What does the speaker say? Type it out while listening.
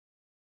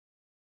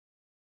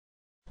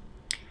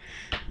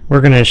We're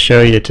going to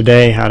show you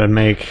today how to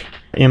make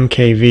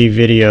MKV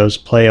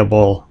videos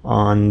playable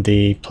on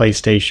the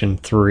PlayStation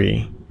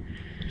 3.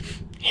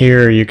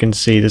 Here you can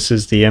see this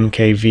is the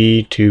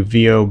MKV to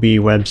VOB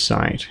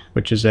website,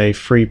 which is a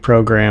free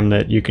program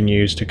that you can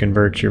use to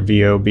convert your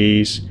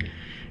VOBs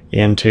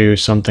into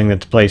something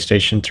that the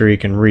PlayStation 3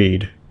 can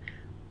read.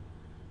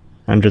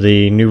 Under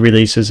the new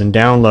releases and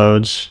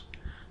downloads,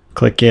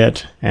 click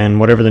it, and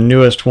whatever the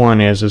newest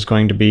one is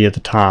going to be at the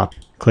top.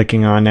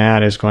 Clicking on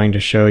that is going to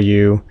show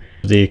you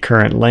the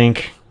current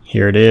link.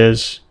 Here it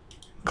is.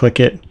 Click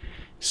it,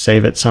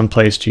 save it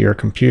someplace to your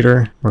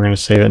computer. We're going to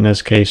save it in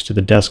this case to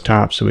the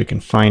desktop so we can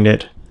find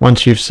it.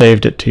 Once you've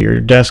saved it to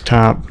your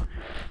desktop,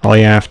 all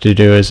you have to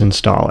do is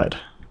install it.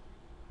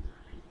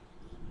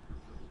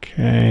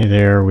 Okay,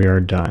 there we are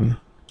done.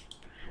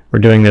 We're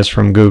doing this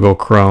from Google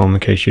Chrome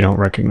in case you don't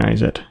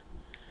recognize it.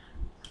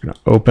 We're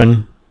going to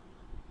open.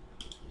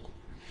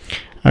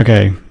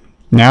 Okay,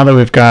 now that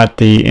we've got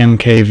the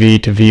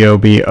MKV to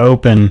VOB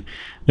open,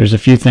 there's a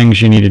few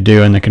things you need to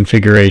do in the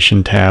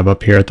configuration tab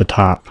up here at the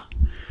top.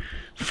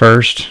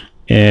 First,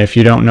 if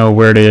you don't know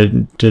where to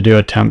do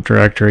a temp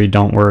directory,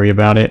 don't worry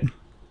about it.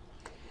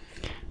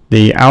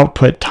 The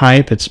output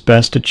type, it's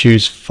best to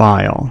choose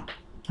file.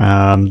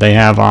 They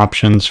have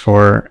options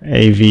for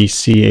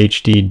AVC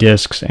HD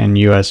disks and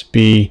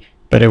USB,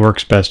 but it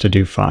works best to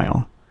do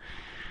file.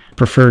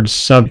 Preferred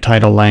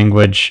subtitle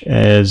language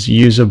is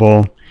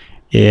usable.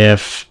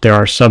 If there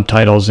are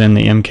subtitles in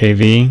the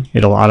MKV,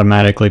 it'll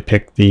automatically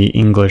pick the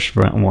English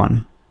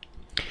one.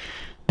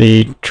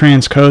 The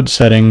transcode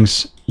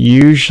settings,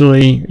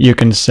 usually you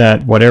can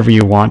set whatever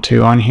you want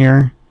to on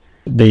here.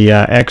 The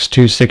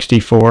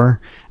X264,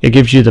 it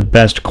gives you the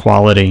best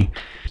quality.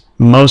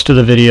 Most of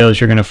the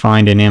videos you're going to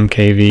find in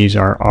MKVs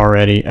are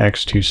already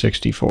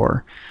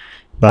X264.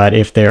 But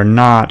if they're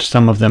not,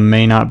 some of them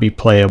may not be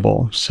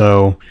playable.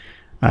 So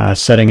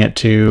setting it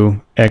to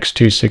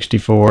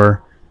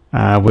X264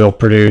 will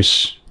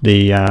produce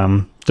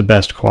the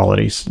best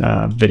quality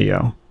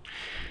video.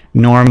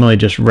 Normally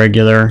just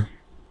regular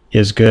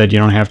is good. You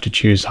don't have to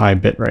choose high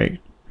bitrate.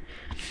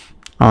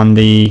 On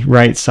the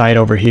right side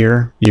over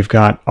here, you've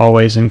got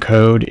always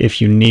encode. If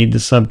you need the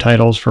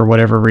subtitles for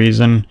whatever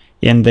reason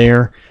in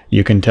there,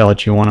 you can tell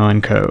it you want to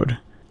encode.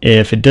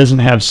 If it doesn't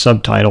have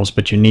subtitles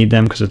but you need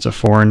them because it's a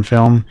foreign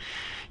film,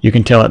 you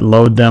can tell it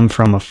load them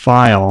from a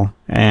file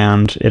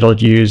and it'll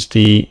use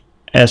the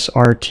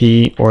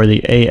SRT or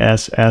the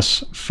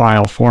ASS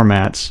file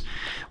formats,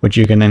 which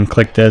you can then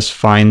click this,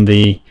 find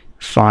the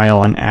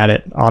file, and add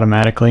it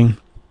automatically.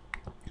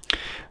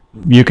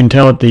 You can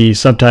tell it the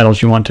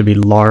subtitles you want to be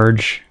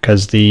large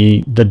because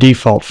the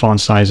default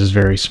font size is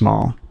very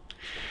small.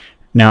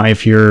 Now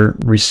if your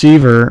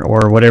receiver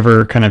or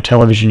whatever kind of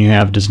television you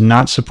have does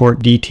not support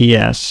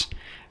DTS,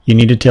 you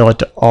need to tell it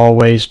to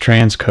always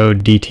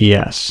transcode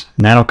DTS,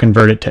 and that'll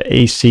convert it to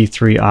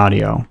AC3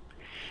 audio.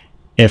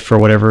 If for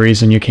whatever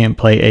reason you can't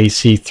play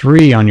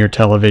AC3 on your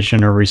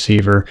television or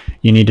receiver,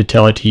 you need to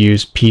tell it to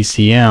use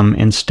PCM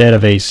instead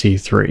of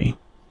AC3.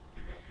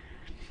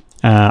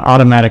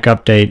 Automatic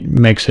update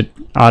makes it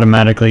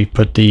automatically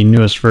put the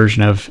newest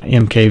version of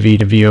MKV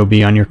to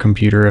VOB on your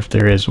computer if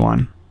there is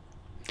one.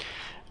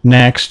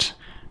 Next,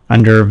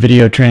 under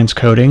video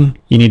transcoding,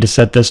 you need to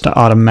set this to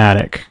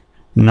automatic,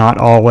 not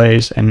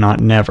always and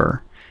not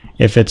never.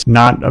 If it's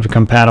not a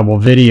compatible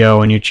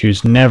video and you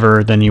choose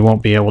never, then you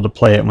won't be able to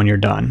play it when you're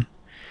done.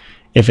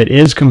 If it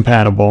is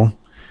compatible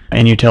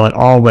and you tell it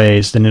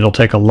always, then it'll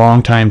take a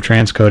long time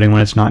transcoding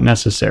when it's not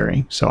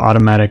necessary, so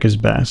automatic is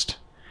best.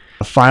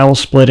 File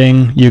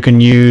splitting you can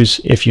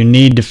use if you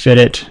need to fit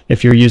it.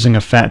 If you're using a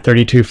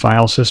FAT32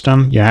 file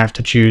system, you have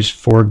to choose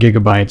 4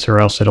 gigabytes or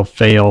else it'll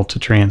fail to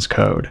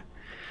transcode.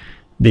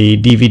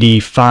 The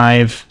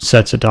DVD5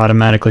 sets it to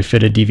automatically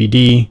fit a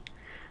DVD.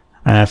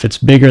 If it's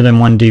bigger than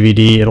 1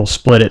 DVD, it'll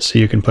split it so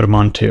you can put them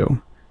on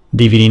 2.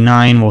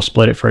 DVD9 will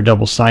split it for a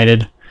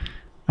double-sided.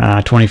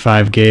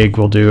 25 gig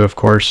will do, of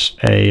course,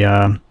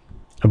 a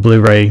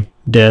Blu-ray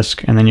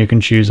disc, and then you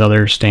can choose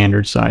other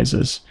standard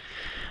sizes.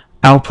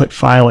 Output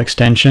file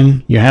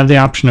extension, you have the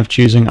option of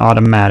choosing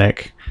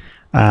automatic.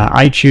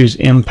 I choose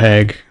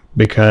MPEG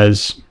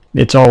because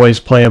it's always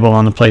playable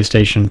on the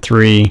PlayStation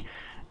 3,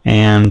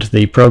 and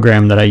the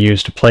program that I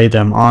use to play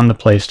them on the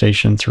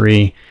PlayStation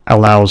 3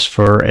 allows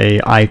for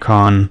an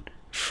icon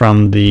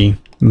from the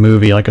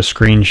movie, like a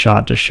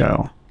screenshot to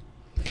show.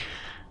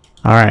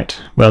 Alright,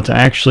 well, to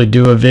actually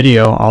do a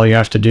video, all you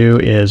have to do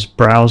is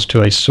browse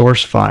to a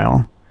source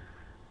file.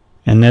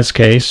 In this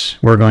case,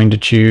 we're going to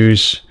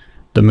choose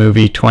the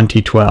movie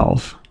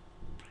 2012.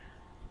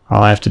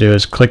 All I have to do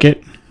is click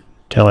it,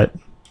 tell it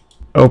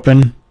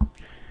open,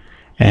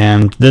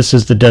 and this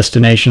is the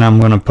destination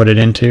I'm going to put it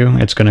into.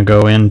 It's going to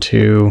go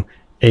into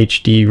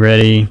HD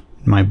Ready,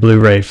 my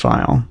Blu-ray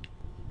file.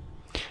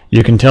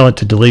 You can tell it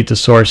to delete the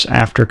source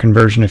after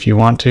conversion if you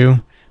want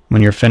to.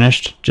 When you're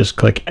finished, just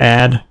click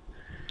Add.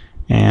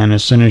 And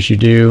as soon as you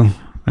do,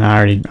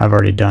 I've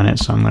already done it,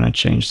 so I'm going to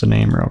change the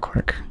name real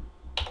quick.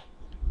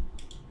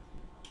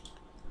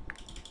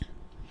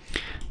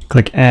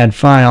 Click Add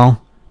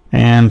File.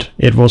 and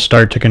it will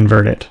start to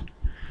convert it.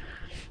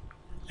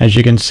 As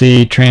you can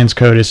see,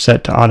 transcode is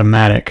set to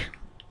automatic,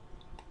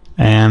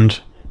 and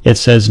it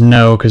says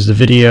no because the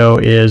video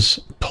is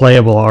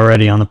playable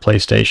already on the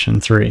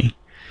PlayStation 3.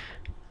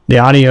 The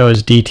audio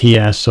is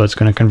DTS, so it's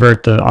going to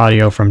convert the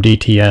audio from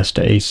DTS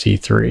to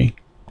AC3.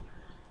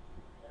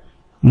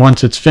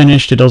 Once it's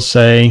finished, it'll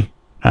say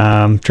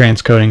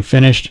transcoding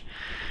finished,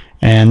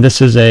 and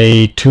this is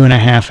a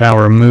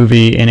 2.5-hour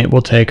movie, and it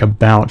will take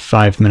about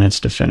 5 minutes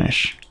to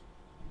finish.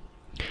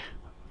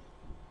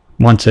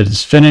 Once it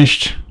is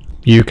finished,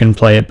 you can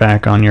play it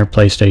back on your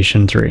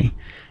PlayStation 3.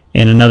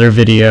 In another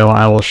video,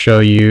 I will show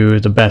you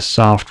the best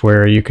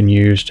software you can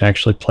use to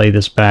actually play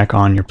this back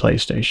on your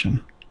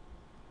PlayStation.